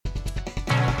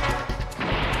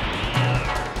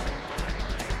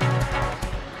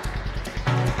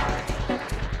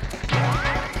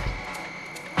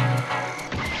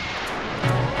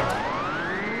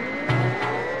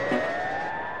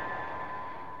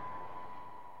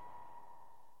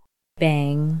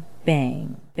Bang,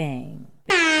 bang, bang.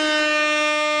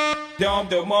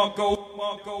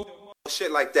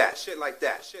 Shit like that, shit like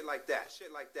that, shit like that,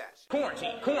 shit like that.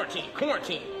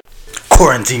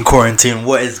 Quarantine.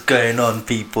 What is going on,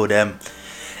 people?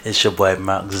 It's your boy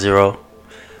Mark Zero,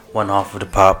 one half of the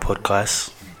Power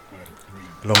Podcast,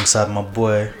 alongside my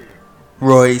boy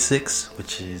Roy 6,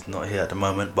 which is not here at the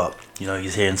moment, but you know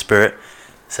he's here in spirit,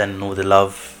 sending all the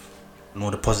love and all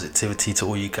the positivity to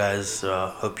all you guys.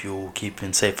 Hope you're all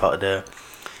keeping safe out there,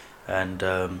 and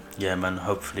yeah, man.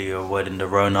 Hopefully you're avoiding the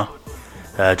Rona,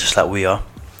 just like we are.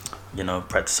 You know,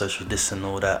 practice social distance and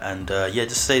all that, and yeah,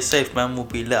 just stay safe, man. We'll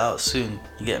be let out soon.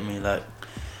 You get me? Like,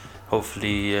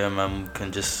 hopefully, man, we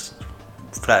can just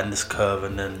flatten this curve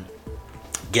and then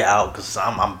get out, because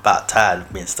I'm about tired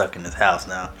of being stuck in this house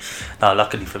now. Now,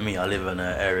 luckily for me, I live in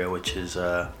an area which is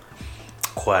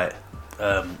quite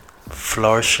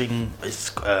flourishing. It's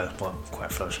quite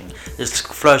flourishing. It's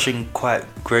flourishing quite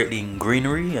greatly in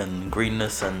greenery and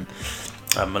greenness, and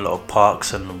a lot of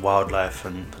parks and wildlife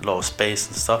and a lot of space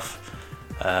and stuff.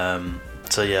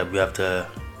 So yeah, we have I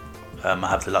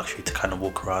have the luxury to kind of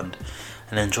walk around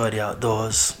and enjoy the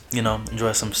outdoors. You know,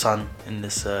 enjoy some sun in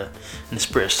this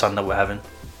British sun that we're having.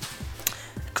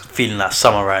 Feeling like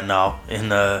summer right now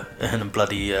in a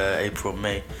bloody April,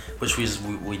 May, which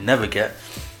we never get.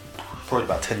 Probably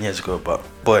about 10 years ago, but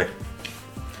boy,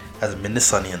 hasn't been this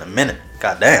sunny in a minute.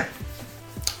 God damn.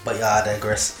 But yeah, I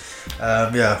digress.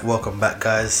 Yeah, welcome back,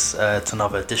 guys, to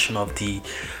another edition of the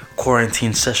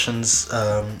Quarantine Sessions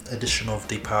edition of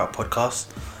the Power Podcast.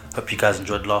 Hope you guys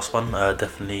enjoyed the last one.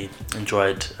 Definitely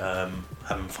enjoyed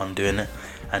having fun doing it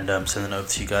and sending it over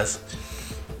to you guys.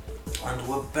 And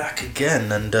we're back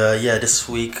again, and yeah, this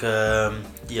week,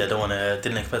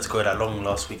 didn't expect to go that long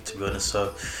last week, to be honest.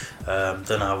 So don't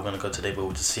know how we're gonna go today, but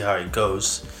we'll just see how it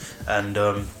goes. And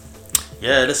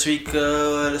yeah, this week,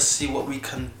 let's see what we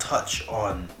can touch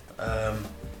on.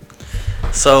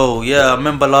 So yeah, I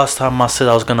remember last time I said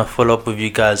I was gonna follow up with you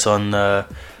guys on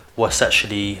what's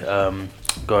actually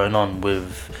going on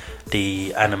with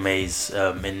the animes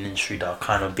in the industry that are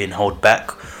kind of being held back,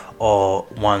 or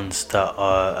ones that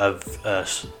have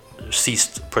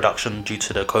ceased production due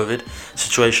to the COVID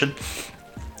situation.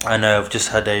 And I've just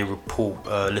had a report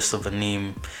list of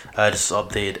anime. This is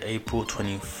updated April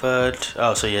 23rd.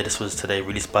 Oh, so yeah, this was today,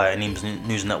 released by Anime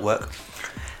News Network.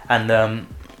 And a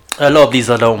lot of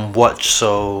these I don't watch,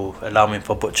 so allow me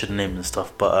if I butcher the names and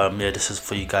stuff. But yeah, this is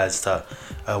for you guys that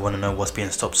want to know what's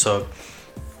being stopped. So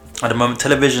at the moment,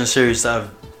 television series that have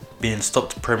been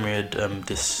stopped premiered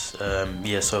this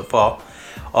year so far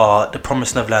are The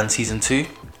Promised Neverland Season 2,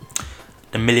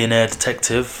 The Millionaire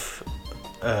Detective,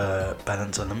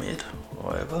 Balance Unlimited,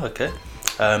 whatever, okay,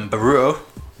 Boruto,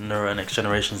 Neuro Next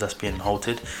Generations, that's being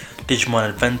halted, Digimon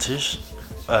Adventures,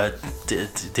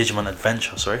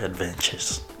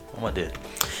 Adventures, what am I doing,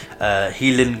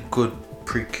 Healing Good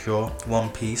Precure,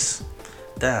 One Piece.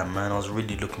 Damn, man, I was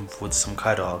really looking forward to some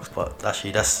Kaido arcs, but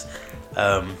actually that's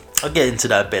I'll get into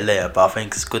that a bit later, but I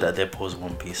think it's good that they paused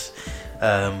One Piece.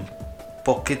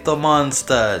 Pokémon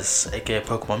Monsters, aka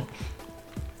Pokemon.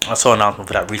 I saw an announcement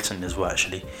for that recently as well,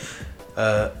 actually.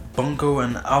 Bungo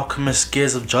and Alchemist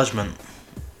Gears of Judgment.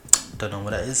 Don't know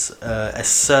what that is. A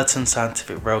Certain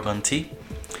Scientific Railgun T.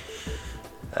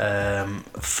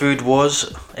 Food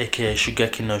Wars, aka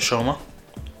Shugeki no Shoma.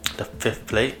 The 5th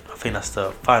plate. I think that's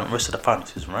the rest of the final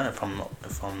season, right? If I'm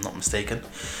not mistaken.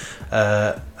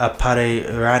 Appare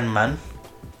Ranman,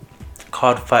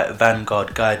 Card Fight Vanguard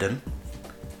Gaiden,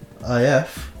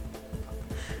 IF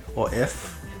or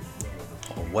If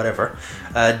or whatever.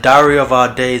 Diary of Our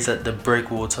Days at the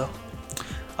Breakwater,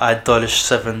 Idolish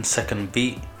 7-Second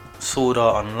Beat, Sword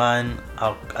Art Online,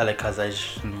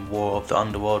 Alicization War of the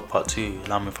Underworld Part 2.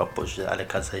 Allow me if I butcher the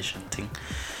Alicization thing.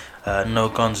 No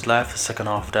Guns Life, the second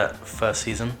half of that first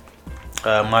season.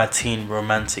 My Teen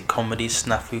Romantic Comedy,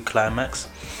 Snafu Climax.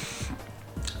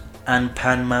 And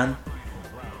Panman,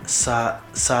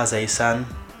 Saze-san,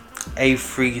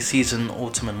 A3 Season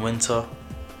Autumn and Winter,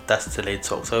 that's delayed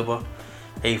to October.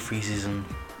 A3 Season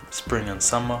Spring and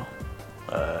Summer,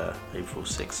 April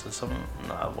 6th or something.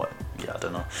 I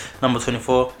don't know. Number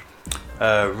 24,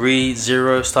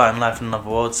 Re-Zero Starting Life in Another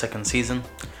World, second season.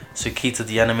 Tsukita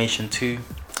the Animation 2,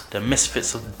 The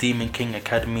Misfits of the Demon King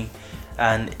Academy,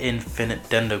 and Infinite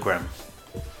Dendrogram.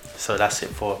 So that's it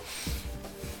for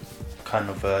kind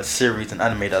of a series and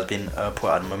anime that's been put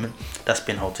out at the moment. That's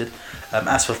been halted.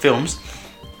 As for films,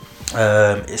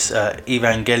 it's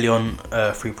Evangelion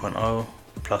 3.0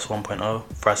 plus 1.0,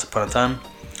 Thrice Upon a Time,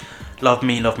 Love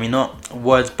Me, Love Me Not,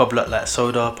 Words Bubble Up Like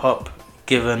Soda Pop,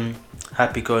 Given,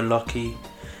 Happy Go Lucky,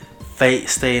 Fate,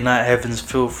 Stay Night, Heaven's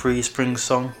Feel Free, Spring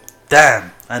Song,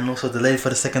 Damn. And also delayed for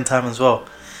the second time as well.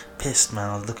 Pissed, man.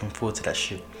 I was looking forward to that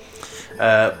shit.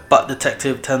 But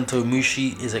Detective Tento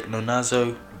Mushi, Izek no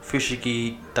Nazo,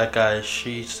 Fushigi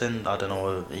Dagashisen, I don't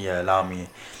know, yeah, allow me.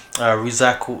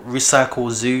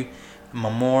 Recycle Zoo,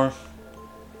 Mamor,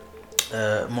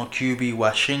 Mokubi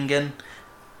wa Shingen,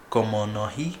 Gomo no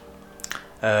Hi,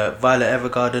 Violet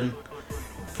Evergarden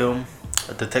film,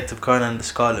 Detective Conan, The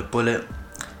Scarlet Bullet,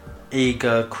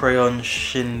 Eiga Crayon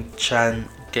Shin-chan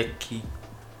Geki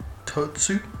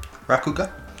Totsu,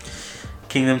 Rakuga,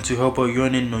 Kingdom to Hobo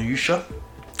Yonin no Yusha,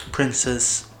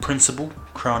 Principal,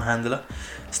 Crown Handler,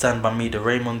 Stand By Me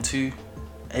Doraemon 2,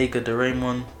 Eiga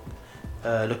Doraemon,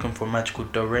 Looking for Magical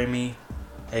Doremi,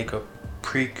 Eiga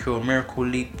Precure Miracle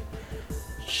Leap,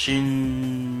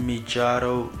 Shin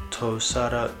Mijaro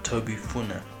Tosara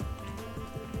Tobifune.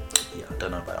 Yeah, I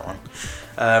don't know about that one.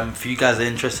 If you guys are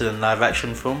interested in live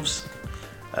action films,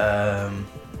 there's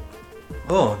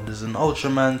an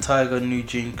Ultraman Tiger New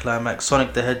Gene Climax,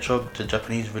 Sonic the Hedgehog, the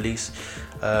Japanese release,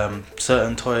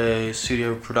 certain Toei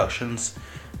Studio Productions,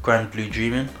 Grand Blue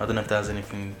Dreaming. I don't know if that has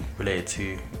anything related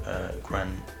to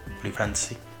Grand Blue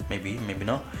Fantasy. Maybe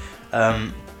not.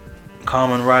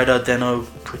 Kamen Rider Den-O,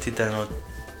 Pretty Den-O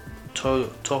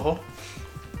Toho.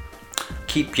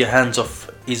 Keep Your Hands Off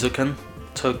Izuken,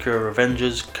 Tokyo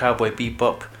Revengers, Cowboy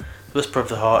Bebop, Whisper of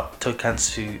the Heart,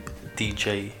 Tokatsu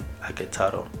DJ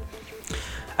Agetaro.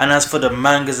 And as for the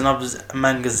mangas and other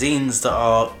magazines that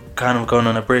are kind of going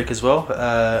on a break as well,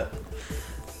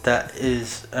 that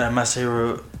is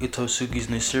Masahiro Itosugi's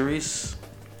new series,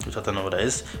 which I don't know what that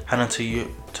is. Hana to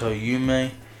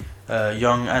Yume,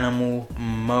 Young Animal,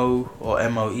 Mo or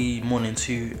MOE, Morning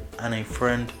 2, and a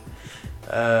Friend,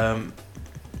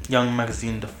 Young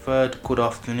Magazine the Third, Good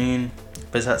Afternoon,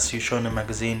 Bezatsu Shonen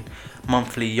Magazine,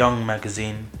 Monthly Young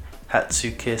Magazine,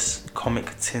 Hatsu Kiss,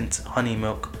 Comic Tint, Honey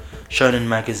Milk, Shonen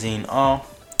Magazine R,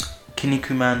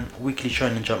 Kinnikuman, Weekly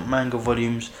Shonen Jump Manga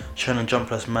Volumes, Shonen Jump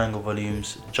Plus Manga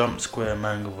Volumes, Jump Square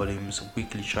Manga Volumes,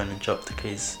 Weekly Shonen Jump, The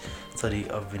Case Study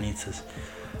of Vanitas.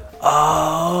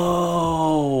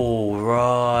 Oh,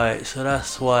 right, so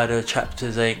that's why the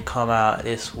chapters ain't come out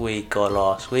this week or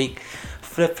last week.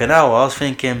 Flipping out, I was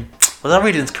thinking, was I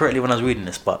reading this correctly when I was reading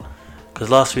this? But because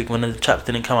last week when the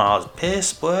chapter didn't come out, I was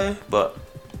pissed, boy. But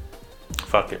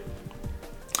fuck it.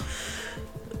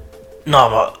 No,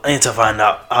 but I need to find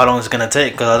out how long it's gonna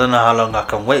take, because I don't know how long I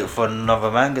can wait for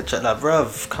another manga chat. Like,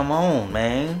 bruv, come on,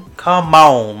 man.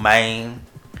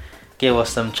 Give us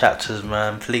some chapters,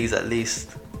 man, please, at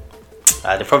least.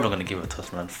 They're probably gonna give it to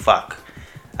us, man. Fuck.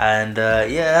 And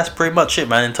yeah, that's pretty much it,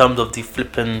 man, in terms of the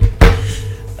flipping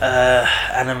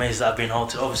animes that I've been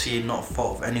halted. Obviously, not a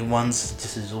fault of anyone's.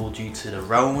 This is all due to the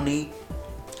Roni.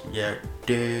 Yeah,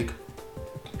 dig.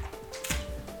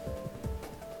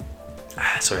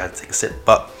 Sorry, I had to take a sip.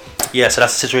 But yeah, so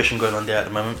that's the situation going on there at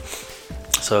the moment.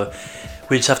 So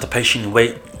we just have to patiently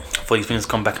wait for these things to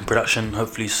come back in production,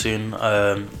 hopefully soon.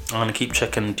 I'm gonna keep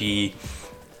checking the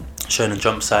Shonen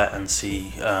Jump site and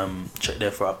see, check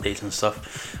there for updates and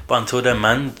stuff. But until then,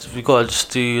 man, we gotta just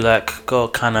do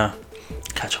kind of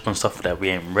catch up on stuff that we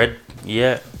ain't read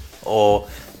yet, or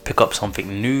pick up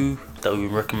something new that we've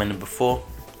been recommended before.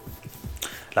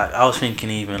 Like I was thinking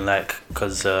even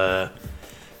because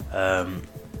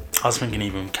I was thinking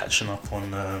even catching up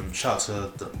on shout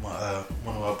out to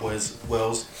one of our boys,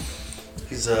 Wells.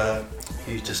 He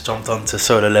just jumped onto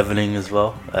Solo Leveling as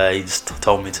well. He just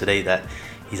told me today that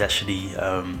he's actually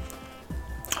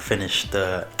finished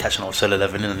catching up with Solo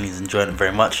Leveling and he's enjoying it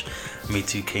very much. Me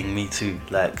too, King. Me too.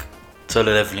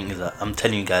 Solo Leveling is I'm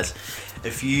telling you guys,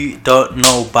 if you don't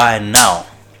know by now,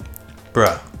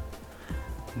 bruh,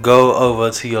 go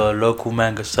over to your local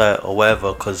manga site or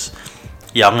whatever, because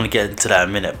yeah, I'm gonna get into that in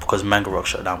a minute because Manga Rock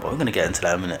shut down, but we're gonna get into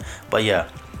that in a minute. But yeah,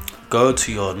 go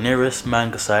to your nearest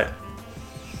manga site,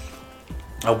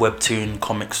 a webtoon,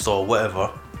 comic store,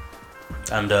 whatever,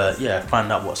 and yeah, find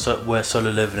out where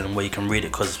Solo Leveling and where you can read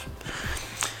it, because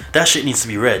that shit needs to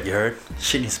be read. You heard?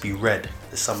 Shit needs to be read.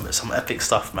 There's some epic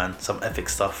stuff, man. Some epic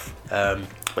stuff. But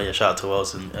yeah, shout out to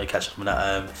Wells and catch up on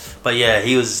that. But yeah,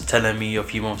 he was telling me a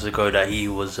few months ago that he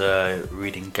was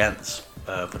reading Gantz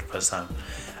for the first time.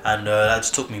 And that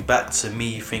just took me back to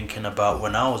me thinking about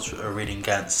when I was reading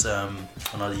Gantz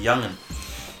when I was a youngin',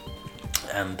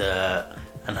 and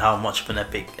how much of an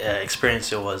epic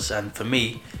experience it was. And for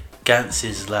me, Gantz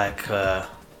is how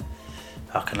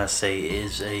can I say,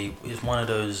 is one of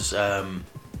those.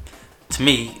 To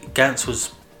me, Gantz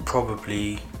was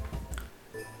probably,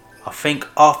 I think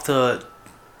after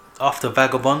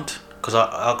Vagabond, because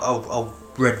I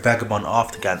read Vagabond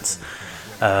after Gantz.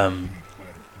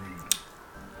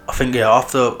 I think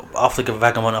after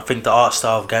Vagabond, I think the art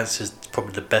style of Gantz is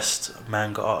probably the best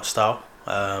manga art style.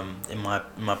 In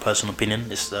my personal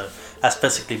opinion, it's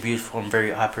aesthetically beautiful and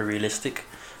very hyper realistic,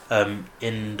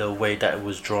 in the way that it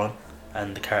was drawn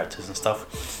and the characters and stuff,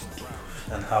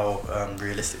 and how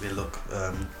realistic they look.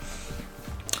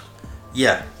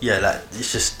 Like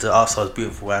it's just the art style is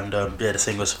beautiful, and the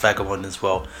same goes for Vagabond as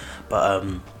well. But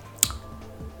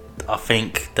I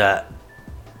think that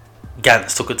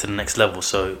Gantz took it to the next level.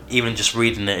 So even just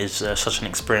reading it is such an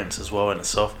experience as well in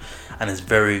itself, and it's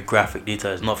very graphic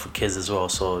detail. It's not for kids as well.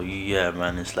 So yeah,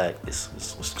 man, it's like it's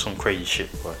some crazy shit,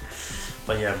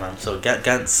 but yeah, man. So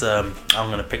Gantz, I'm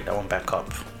gonna pick that one back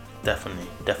up. Definitely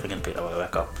gonna pick that one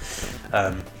back up.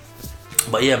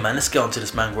 But yeah, man, let's get on to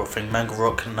this Manga Rock thing. Manga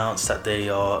Rock announced that they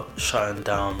are shutting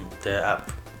down their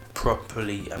app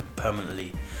properly and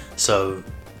permanently. So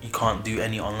you can't do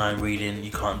any online reading, you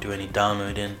can't do any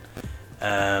downloading,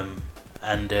 and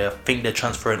I think they're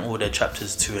transferring all their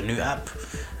chapters to a new app.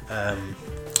 I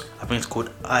think it's called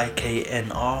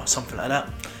IKNR, something like that,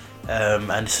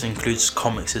 and this includes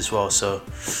comics as well. So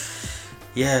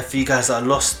yeah, for you guys that are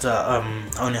lost,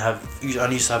 only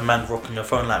used to have Manga Rock on your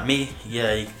phone like me,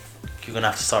 yeah, you're gonna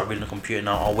have to start reading the computer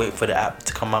now. I'll wait for the app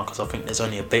to come out because I think there's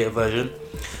only a beta version,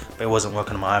 but it wasn't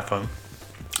working on my iPhone.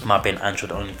 It might be an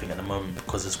Android only thing at the moment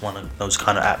because it's one of those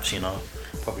kind of apps,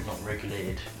 probably not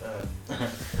regulated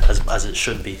as it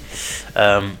should be.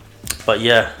 But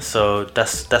yeah, so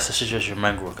that's the situation with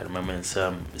Manga Rock at the moment.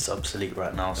 It's obsolete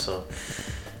right now, so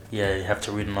yeah, you have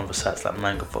to read on other sites like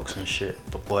Manga Fox and shit.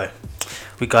 But boy,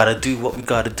 we gotta do what we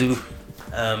gotta do.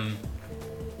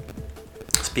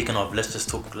 Speaking of, let's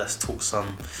talk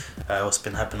some what's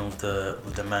been happening with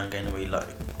the manga anyway,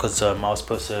 like, because I was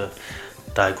supposed to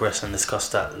digress and discuss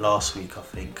that last week, I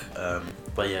think,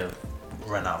 but yeah,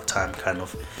 ran out of time kind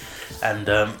of, and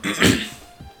I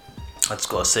just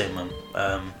gotta say, man,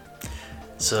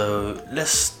 so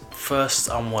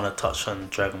I want to touch on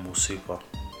Dragon Ball Super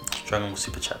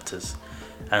chapters,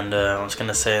 and I'm just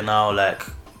gonna say now, like,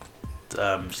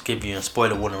 just give you a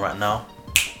spoiler warning right now.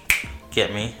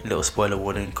 Get me, little spoiler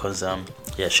warning, because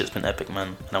yeah, shit's been epic, man,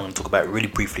 and I'm gonna talk about it really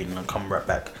briefly and I'll come right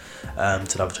back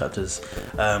to the other chapters.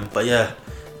 But yeah,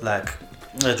 like,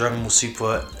 Dragon Ball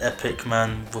Super epic,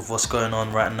 man, with what's going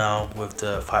on right now with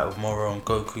the fight with Moro and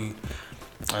Goku,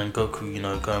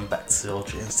 going back to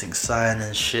Ultra Instinct Saiyan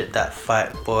and shit. That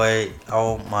fight, boy,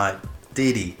 oh my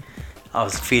diddy, I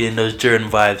was feeling those Jiren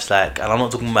vibes, like, and I'm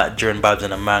not talking about Jiren vibes in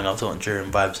the manga, I'm talking Jiren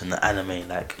vibes in the anime.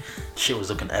 Like, shit was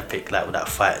looking epic, like, with that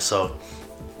fight. So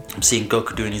I'm seeing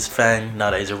Goku doing his thing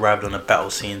now that he's arrived on the battle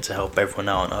scene to help everyone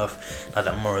out on Earth. Now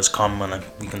that Moro's come, and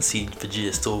we can see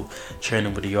Vegeta still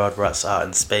training with the Yard Rats out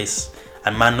in space,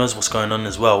 and man knows what's going on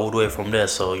as well all the way from there.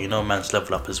 So man's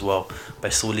level up as well by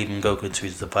still leaving Goku to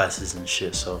his devices and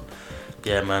shit. So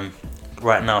yeah, man,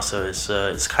 right now, so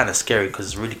it's kind of scary because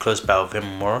it's really close battle with him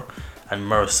and Moro. And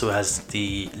Moro still has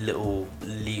the little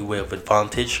leeway of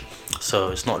advantage, so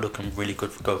it's not looking really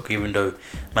good for Goku, even though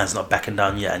man's not backing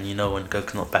down yet. And when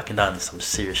Goku's not backing down, it's some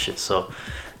serious shit. So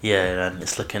yeah, and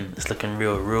it's looking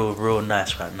real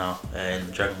nice right now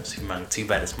in Dragon Ball Super manga. Too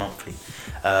bad it's monthly.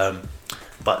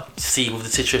 But see, with the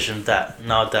situation that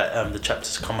now that the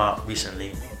chapters come out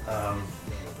recently,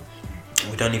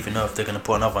 we don't even know if they're gonna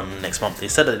put another one next month. They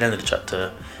said at the end of the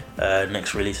chapter,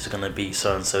 next release is gonna be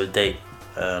so and so date.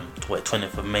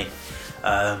 20th of May,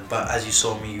 but as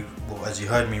you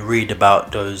heard me read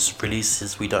about those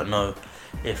releases, we don't know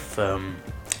if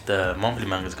the monthly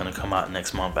manga is going to come out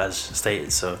next month as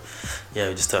stated. So yeah,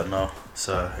 we just don't know,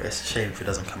 so it's a shame if it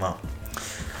doesn't come out.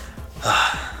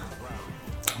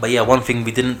 But yeah, one thing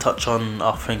we didn't touch on,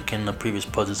 I think, in the previous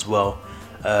pod as well,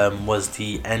 was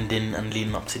the ending and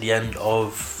leading up to the end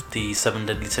of the Seven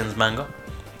Deadly Sins manga.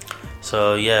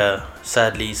 So yeah,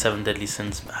 sadly, Seven Deadly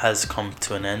Sins has come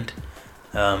to an end,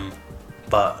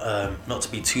 but not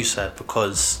to be too sad,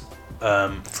 because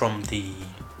from the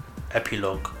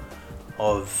epilogue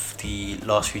of the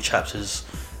last few chapters,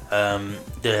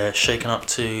 they're shaken up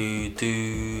to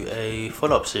do a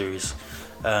follow-up series.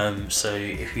 So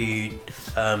if you,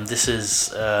 this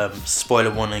is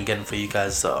spoiler warning again for you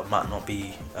guys that might not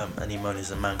be any monies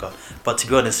in manga, but to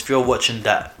be honest, if you're watching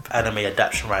that anime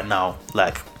adaptation right now,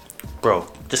 like, bro,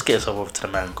 just get yourself over to the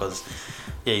manga, because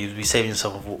yeah, you'll be saving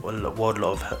yourself a world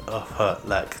lot of hurt.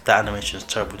 Like, the animation is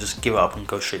terrible. Just give it up and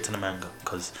go straight to the manga,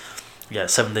 because yeah,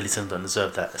 Seven Deadly Sins don't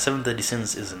deserve that. Seven Deadly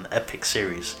Sins is an epic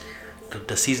series.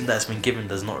 The season that's been given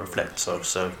does not reflect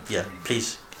so yeah,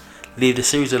 please leave the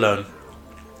series alone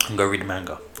and go read the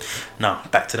manga. Now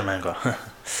back to the manga.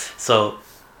 So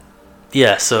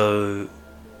yeah, so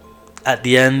at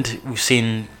the end we've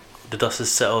seen the dust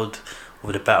has settled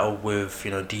with the battle with,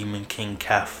 you know, Demon King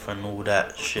Kath and all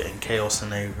that shit and chaos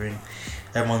and everything.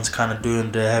 Everyone's kind of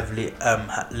doing the heavily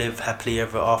live happily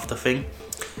ever after thing.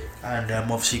 And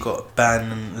obviously you got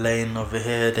Ban and Lane over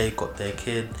here, they got their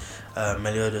kid.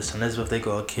 Meliodas and Elizabeth, they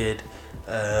got a kid.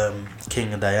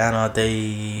 King and Diana,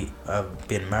 they have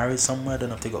been married somewhere. I don't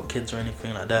know if they got kids or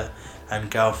anything like that. And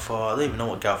Galfa, I don't even know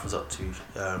what Galfa's up to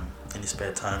in his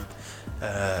spare time.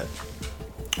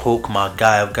 Hawk, my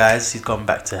guy of guys, he's gone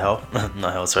back to hell.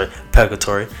 Not hell, sorry,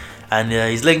 purgatory. And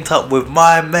he's linked up with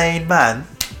my main man.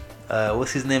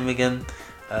 What's his name again?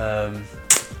 I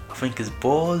think it's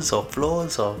Boars or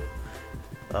Floors or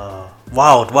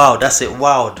Wild, that's it,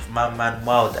 Wild. My man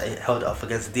Wild, that held it up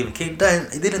against the Demon King.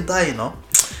 He didn't die, you know.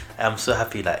 I'm so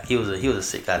happy. Like he was a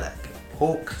sick guy. Like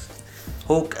Hawks,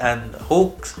 you know.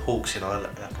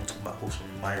 Like I'm talking about Hawks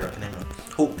from My Hero Academia.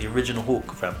 Hawk, the original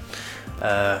Hawk, fam.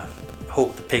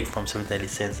 Hawk the pig from Seven Deadly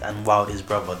Sins, and Wild, his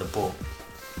brother, the bull.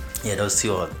 Yeah, those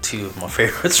two are two of my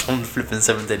favorites from flipping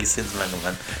Seven Deadly Sins, man.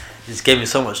 It just gave me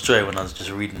so much joy when I was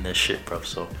just reading their shit, bro.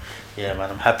 So, yeah,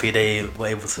 man, I'm happy they were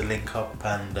able to link up,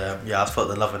 and yeah, I felt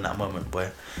the love in that moment,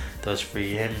 boy. Those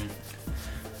three, him,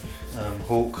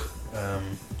 Hawk,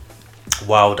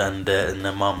 Wild, and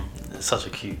their mum. Such a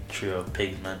cute trio of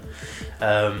pigs, man.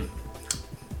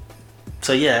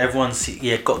 So yeah, everyone's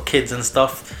got kids and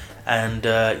stuff, and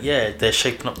yeah, they're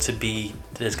shaping up to be.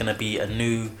 There's gonna be a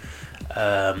new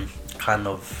kind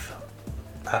of,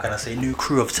 how can I say, new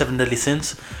crew of Seven Deadly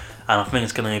Sins, and I think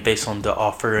it's gonna be based on the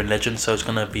Arthurian legend. So it's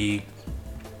gonna be,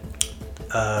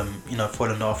 you know,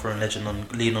 following the Arthurian legend on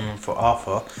leaning on for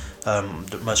Arthur,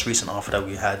 the most recent Arthur that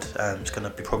we had, and it's gonna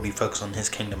be probably focused on his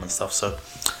kingdom and stuff. So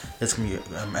it's gonna be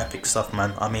epic stuff,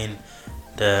 man. I mean,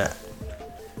 the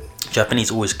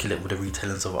Japanese always kill it with the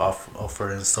retellings of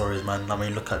Arthurian stories, man. I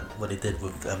mean, look at what they did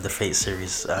with the Fate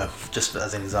series, just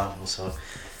as an example. So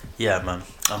yeah, man,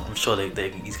 I'm sure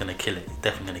he's gonna kill it.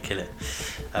 Definitely gonna kill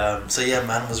it. So yeah,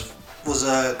 man, was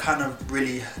a kind of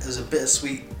really, it was a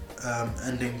bittersweet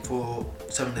ending for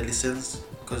Seven Deadly Sins,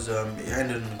 because it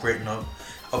ended on a great note.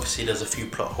 Obviously, there's a few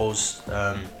plot holes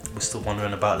we're still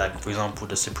wondering about, like for example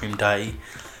the Supreme Deity,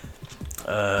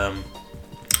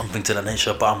 something to that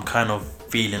nature. But I'm kind of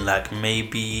feeling like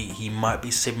maybe he might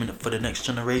be saving it for the next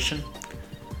generation,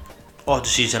 or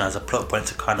just using it as a plot point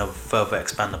to kind of further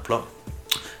expand the plot.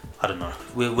 I don't know.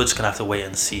 We're just gonna have to wait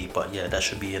and see. But yeah, that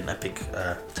should be an epic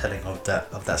telling of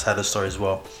that side of the story as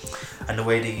well. And the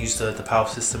way they use the power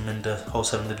system in the whole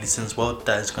Seven Deadly Sins world,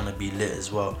 that is gonna be lit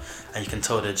as well. And you can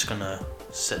tell they're just gonna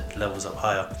set levels up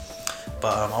higher.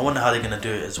 But I wonder how they're gonna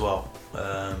do it as well.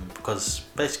 Because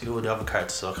basically all the other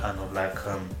characters are kind of like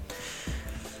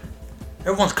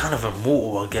everyone's kind of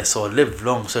immortal, I guess, or live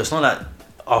long. So it's not like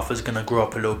Arthur's gonna grow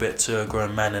up a little bit to a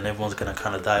grown man and everyone's gonna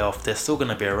kind of die off. They're still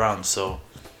gonna be around. So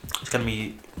it's gonna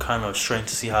be kind of strange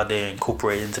to see how they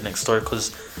incorporate it into the next story,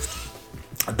 because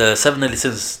the Seven Deadly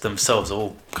Sins themselves are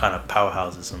all kind of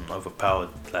powerhouses and overpowered,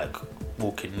 like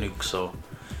walking nukes. So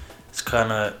it's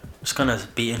gonna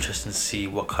be interesting to see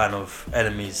what kind of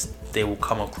enemies they will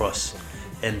come across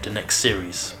in the next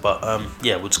series. But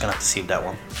yeah, we're just gonna have to see with that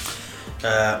one.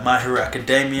 My Hero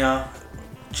Academia,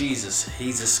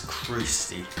 Jesus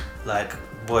Christi, like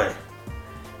boy.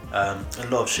 A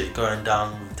lot of shit going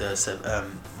down with the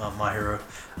My Hero.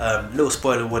 Little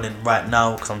spoiler warning right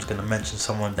now, because I'm just going to mention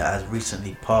someone that has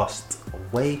recently passed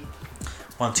away.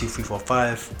 1, 2, 3, 4,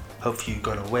 5. Hopefully you're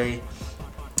going away.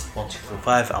 1, 2, 3, 4,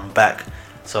 5. I'm back.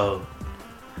 So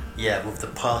yeah, with the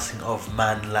passing of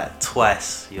man like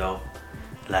twice,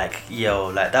 like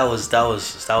that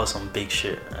was some big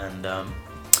shit. And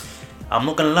I'm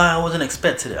not gonna lie, I wasn't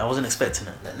expecting it.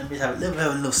 Let me have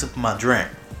a little sip of my drink.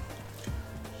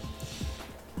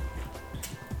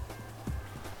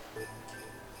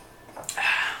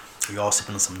 We all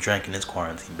sipping on some drink in this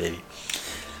quarantine, baby.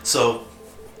 So,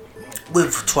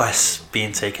 with Twice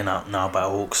being taken out now by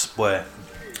Hawks, boy,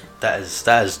 that's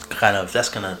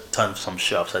gonna turn some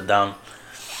shit upside down.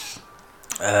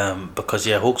 Because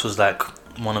yeah, Hawks was like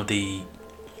one of the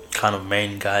kind of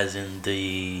main guys in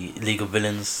the League of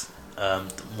Villains,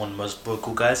 one of the most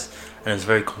vocal guys, and it's a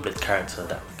very complex character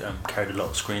that carried a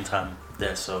lot of screen time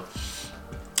there. So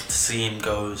to see him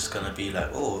go is gonna be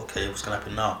like, oh, okay, what's gonna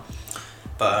happen now?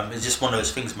 But it's just one of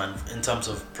those things, man, in terms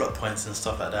of plot points and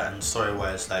stuff like that, and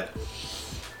story-wise, like,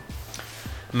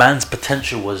 man's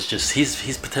potential was just,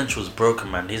 his potential was broken,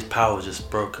 man. His power was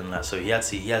just broken, like, so he has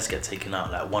to get taken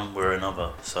out, like, one way or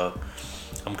another. So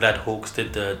I'm glad Hawks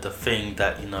did the thing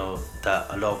that, that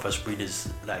a lot of us readers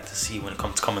like to see when it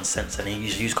comes to common sense, and he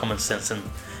used common sense and,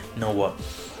 you know what,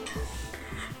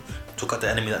 took out the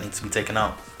enemy that needs to be taken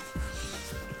out.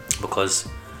 Because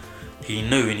he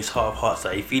knew in his heart of hearts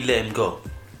that if he let him go,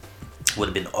 it would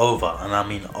have been over, and I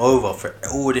mean over for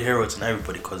all the heroes and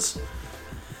everybody, because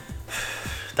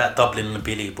that Dublin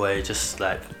Billy boy, just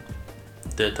like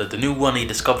the new one he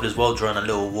discovered as well during a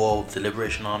little war with the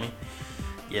Liberation Army.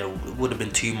 Yeah, it would have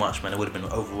been too much, man. It would have been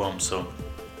overwhelmed. So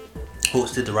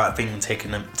Hawks did the right thing and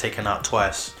taken out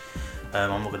twice.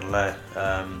 I'm not gonna lie.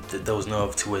 There was no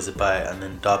other two ways about it. And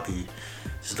then Derby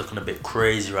is looking a bit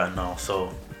crazy right now.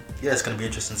 So yeah, it's gonna be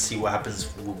interesting to see what happens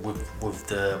with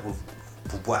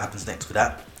what happens next with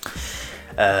that.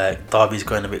 Derby's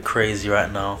going a bit crazy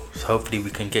right now, so hopefully we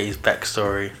can get his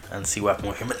backstory and see what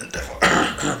happened with him and the devil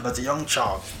as a young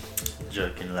child.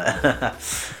 Joking, like.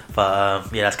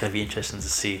 But yeah, that's gonna be interesting to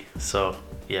see. So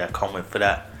yeah, I can't wait for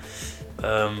that.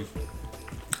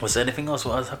 Was there anything else?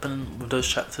 What has happened with those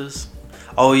chapters?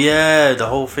 Oh yeah, the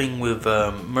whole thing with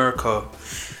Murako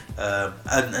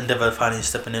and Endeavor finally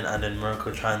stepping in, and then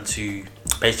Murako trying to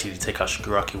basically take out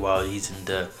Shigaraki while he's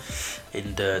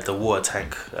in the water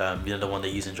tank. You know, the one they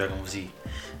use in Dragon Ball Z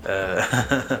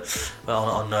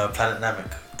on Planet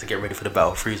Namek to get ready for the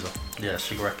Battle of Frieza. Yeah,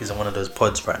 Shigaraki's in one of those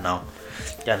pods right now.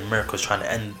 Yeah, and Miraco's trying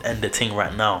to end the thing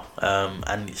right now.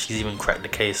 And she's even cracked the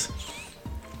case.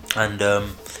 And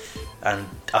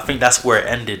I think that's where it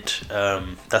ended.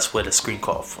 That's where the screen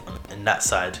cut off in that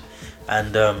side.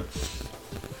 And the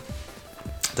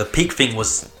peak thing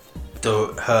was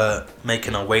her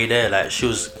making her way there. Like, she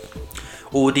was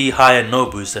all the higher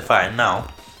Nobus they're fighting now.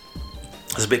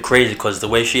 It's a bit crazy because the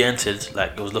way she entered,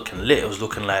 like, it was looking lit. It was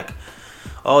looking like,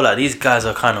 oh, like, these guys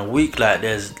are kind of weak. Like,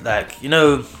 there's, like, you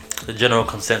know, the general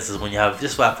consensus when you have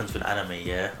this, what happens with anime,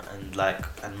 yeah, and like,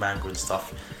 and manga and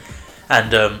stuff,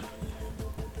 and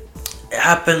it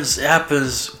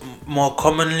happens more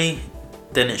commonly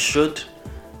than it should,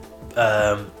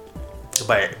 but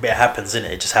it happens, innit?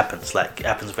 It just happens. Like, it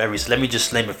happens with every. So let me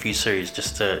just name a few series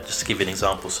just to give you an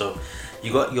example. So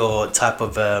you got your type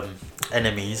of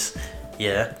enemies,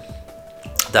 yeah,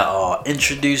 that are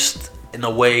introduced in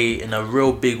a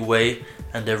real big way,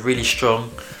 and they're really strong,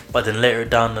 but then later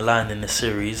down the line in the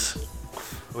series,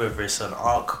 whether it's an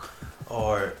arc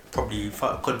or probably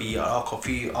could be an arc or a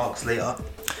few arcs later,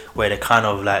 where they're kind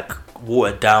of like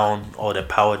watered down or they're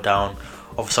powered down,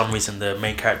 or for some reason the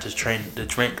main characters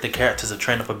the characters are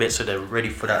trained up a bit, so they're ready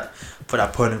for that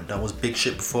opponent that was big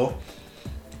shit before.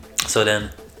 So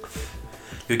then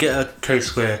you get a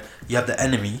case where you have the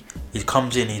enemy, he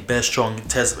comes in, he's bare strong,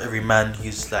 tears up every man,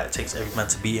 he's like, takes every man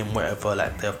to beat him, whatever,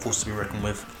 like, they're forced to be reckoned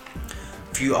with.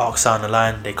 Few arcs down the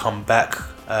line, they come back,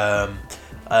 and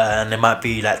there might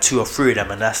be like 2 or 3 of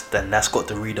them, and that's got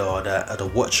the reader or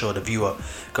the watcher or the viewer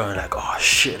going like, oh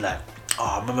shit, like,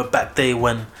 oh, I remember back day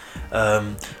when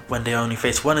they only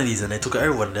faced one of these and they took out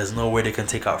everyone. There's no way they can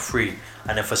take out 3,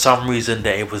 and if for some reason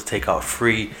they're able to take out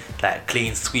 3 like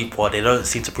clean sweep, or they don't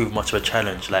seem to prove much of a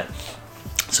challenge. Like,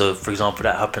 so for example,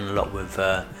 that happened a lot with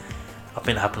I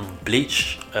think it happened with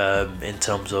Bleach, in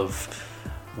terms of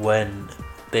when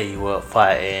they were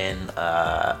fighting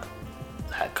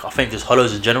like, I think just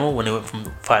Hollows in general, when they went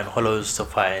from fighting Hollows to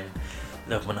fighting,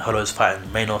 when Hollows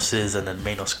fighting Manoses, and then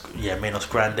Manos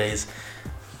Grandes.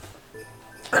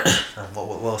 And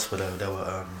what else were there? There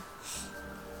were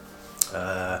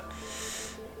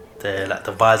they're like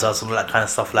the visors and all that kind of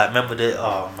stuff. Like, remember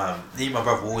oh man, me and my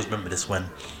brother always remember this when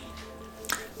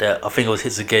I think it was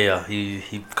Hitsugeya,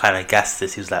 he kind of gassed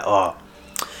this. He was like, oh,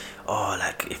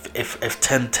 like, if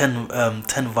 10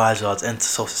 Vizards enter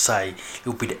Soul Society, it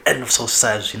will be the end of Soul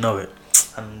Society as you know it.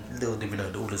 And little did we know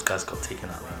that all those guys got taken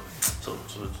out, right? So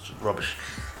it's rubbish.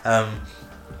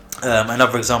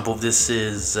 Another example of this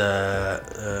is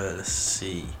let's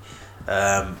see,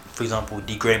 for example,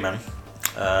 D Greyman.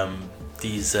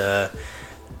 These the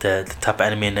type of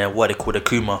enemy in there, what they call the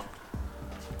Kuma.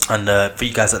 And for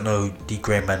you guys that know D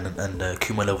Greyman and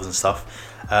Kuma levels and stuff,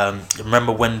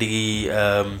 remember when the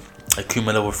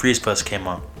Akuma level 3s first came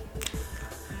out?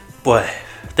 Boy,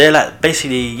 they're like,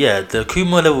 basically, yeah, the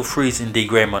Akuma level 3s in D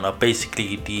Greymon are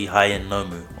basically the high-end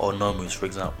Nomu, or Nomus for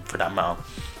example, for that matter.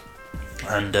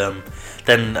 And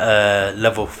then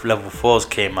level 4s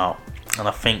came out, and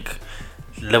I think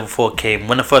level 4 came,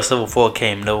 when the first level 4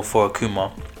 came, level 4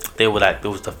 Akuma, they were like, it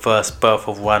was the first birth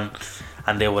of one,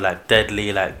 and they were like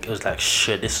deadly, like, it was like,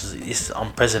 shit, this is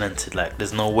unprecedented, like,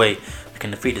 there's no way we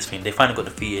can defeat this thing. They finally got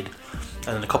defeated.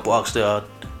 And then a couple arcs there,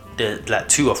 like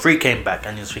 2 or 3 came back,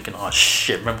 and you're thinking, oh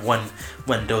shit, remember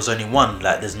when there was only one?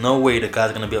 Like, there's no way the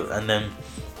guy's gonna be able. And then,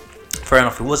 fair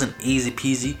enough, it wasn't easy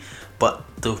peasy, but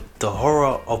the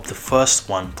horror of the first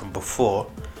one from before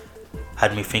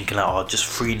had me thinking like, oh, just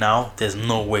 3 now. There's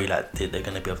no way like they're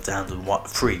gonna be able to handle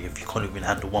 3 if you can't even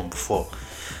handle 1 before.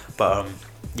 But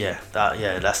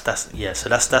So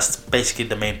that's basically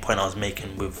the main point I was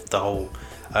making with the whole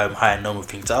high and normal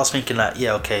things. I was thinking like,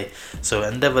 yeah, okay, so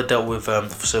Endeavor dealt with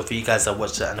so for you guys that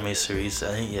watched the anime series,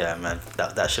 I think, yeah, man,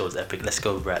 that shit was epic. Let's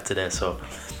go right to there. So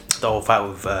the whole fight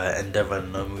with Endeavor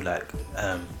and Nomu, like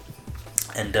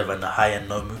Endeavor and the high and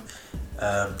Nomu,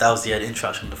 that was the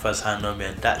introduction of the first high and Nomu,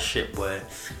 and that shit, boy.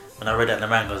 When I read that in the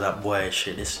manga, I was like, boy,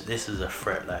 shit, this is a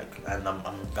threat, like, and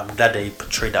I'm glad they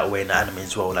portrayed that way in the anime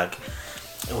as well. Like,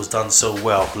 it was done so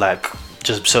well, like,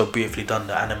 just so beautifully done.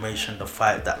 The animation, the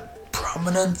fight, that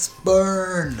prominence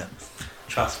burn.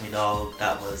 Trust me, dog,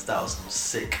 that was some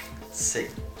sick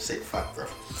fight, bro.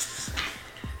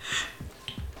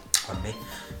 On me,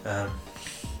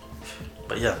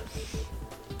 but yeah.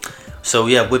 So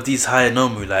yeah, with these high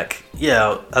Nomu, like,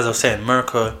 yeah, as I was saying,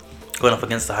 Mirko going up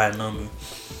against the high Nomu,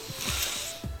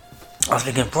 I was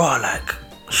thinking, bro, like,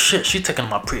 shit, she taking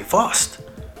them out pretty fast.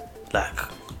 Like,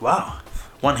 wow,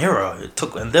 one hero. It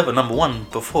took Endeavor number one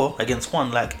before against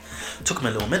one, like, took him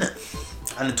a little minute,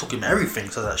 and it took him everything.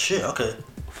 So I was like, shit, okay.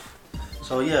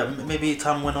 So yeah, maybe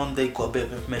time went on, they got a bit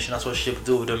of information. That's what she had to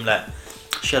do with them. Like,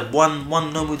 she had one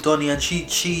Nomu Donnie, and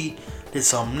she did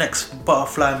some next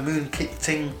butterfly moon kick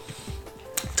thing,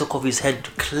 took off his head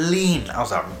clean. I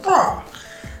was like, bro,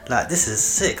 like, this is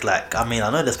sick. Like, I mean, I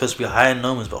know they're supposed to be high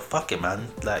Nomus, but fuck it, man.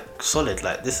 Like, solid.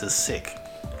 Like, this is sick.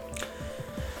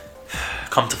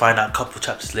 Come to find out a couple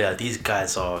chapters later, these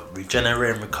guys are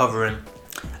regenerating, recovering,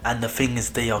 and the thing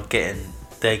is, they are getting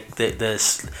they've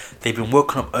been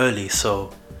woken up early.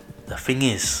 So the thing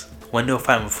is, when they were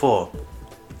fighting before,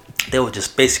 they were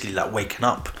just basically like waking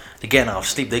up. They're getting out of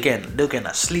sleep. They're getting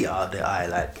that sleep out of their eye.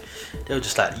 Like, they were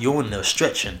just like yawning. They were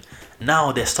stretching.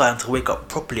 Now they're starting to wake up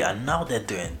properly, and now they're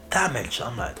doing damage.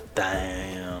 I'm like,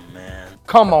 damn, man.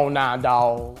 Come on now,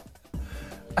 dog.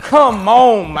 Come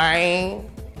on, man.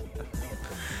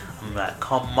 I'm like,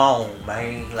 come on,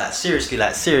 man. Like, seriously,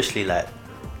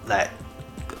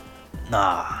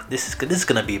 nah. This is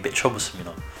gonna be a bit troublesome, you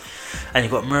know. And you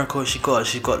got Mirko. She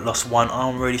got lost one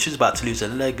arm already. She's about to lose a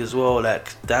leg as well.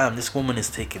 Like, damn, this woman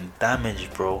is taking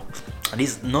damage, bro. And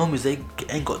these Nomus, they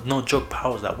ain't got no joke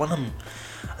powers. Like, one of them,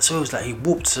 so it was like he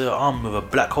whooped her arm with a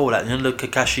black hole, like, you know, the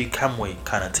Kakashi Kamui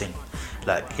kind of thing.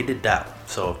 Like, he did that.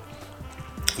 So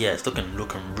yeah, it's looking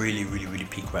really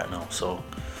peak right now. So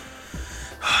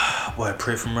boy, I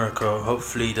pray for Mirko.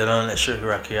 Hopefully they don't let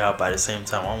Shigaraki out, but at the same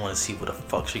time, I want to see what the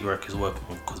fuck Shigaraki's working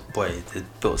with, because boy, they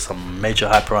built some major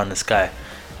hype around this guy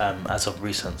as of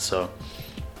recent. So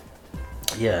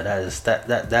yeah,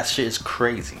 that shit is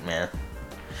crazy, man.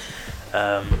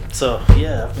 So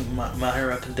yeah, I think My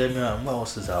Hero Academia, and what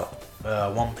else is out?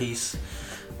 One Piece.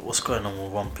 What's going on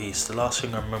with One Piece? The last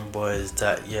thing I remember is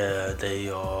that, yeah, they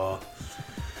are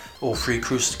all three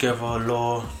crews together.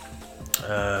 Law,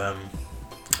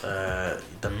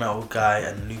 the metal guy,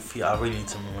 and Luffy. I really need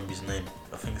to remember his name.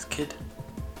 I think it's Kid.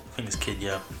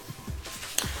 Yeah.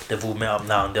 They've all met up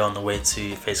now, and they're on the way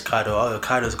to face Kaido. Oh,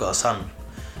 Kaido's got a son,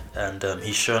 and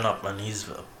he's shown up, and he's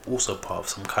also part of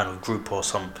some kind of group or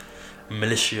some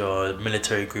militia or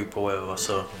military group or whatever.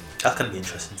 So that's gonna be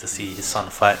interesting to see his son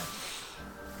fight.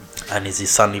 And is his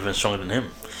son even stronger than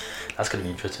him? That's gonna be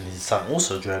interesting. Is his son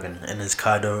also a dragon? And is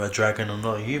Kaido a dragon or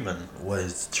not a human? What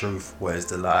is the truth? What is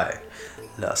the lie?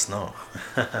 Let us know.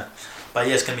 But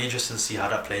yeah, it's gonna be interesting to see how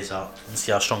that plays out and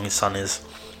see how strong his son is.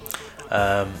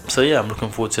 So yeah, I'm looking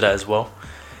forward to that as well.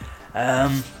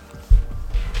 And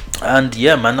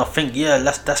yeah, man, I think, yeah,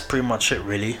 that's pretty much it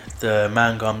really. The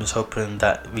manga, I'm just hoping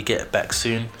that we get it back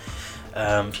soon.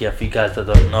 Yeah, for you guys that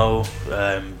don't know,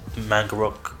 Manga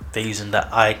Rock, they're using that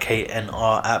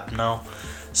IKNR app now,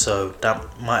 so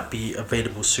that might be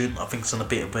available soon. I think it's on a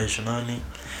beta version only.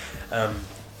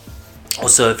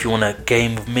 Also, if you want to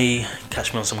game with me,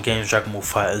 catch me on some games, Dragon Ball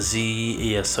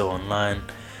FighterZ, ESO Online.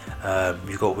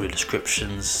 You got all the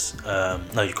descriptions.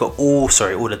 You got all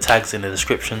the tags in the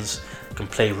descriptions. You can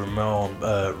play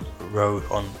Ro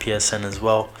on PSN as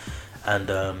well, and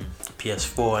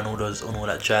PS4 and all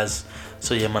that jazz.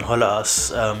 So yeah, man, holler at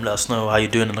us. Let us know how you're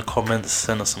doing in the comments.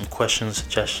 Send us some questions,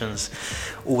 suggestions,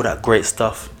 all that great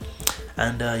stuff.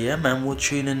 And yeah, man, we'll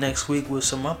tune in next week with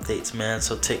some updates, man.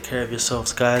 So take care of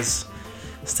yourselves, guys.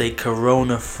 Stay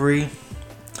corona free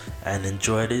and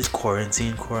enjoy this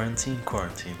quarantine,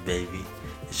 baby.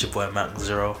 It's your boy Mac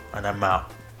Zero, and I'm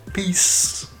out.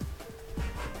 Peace.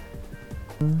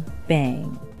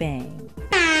 Bang.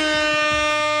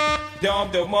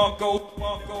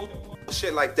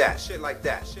 Shit like that.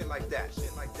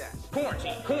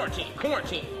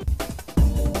 Quarantine.